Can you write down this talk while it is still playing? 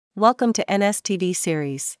Welcome to NSTV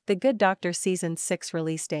series, The Good Doctor Season 6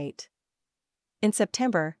 release date. In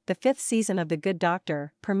September, the 5th season of The Good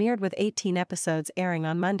Doctor premiered with 18 episodes airing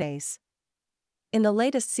on Mondays. In the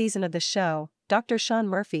latest season of the show, Dr. Shaun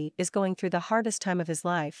Murphy is going through the hardest time of his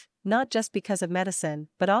life, not just because of medicine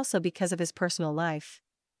but also because of his personal life.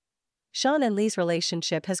 Shaun and Lea's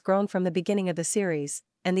relationship has grown from the beginning of the series,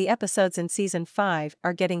 and the episodes in Season 5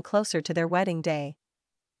 are getting closer to their wedding day.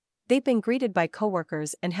 They've been greeted by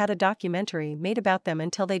coworkers and had a documentary made about them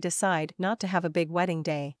until they decide not to have a big wedding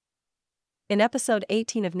day. In episode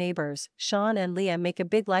 18 of Neighbors, Shaun and Lea make a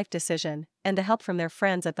big life decision, and the help from their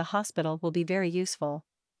friends at the hospital will be very useful.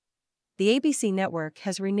 The ABC network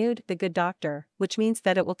has renewed The Good Doctor, which means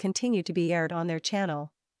that it will continue to be aired on their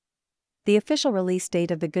channel. The official release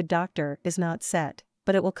date of The Good Doctor is not set,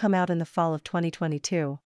 but it will come out in the fall of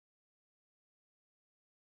 2022.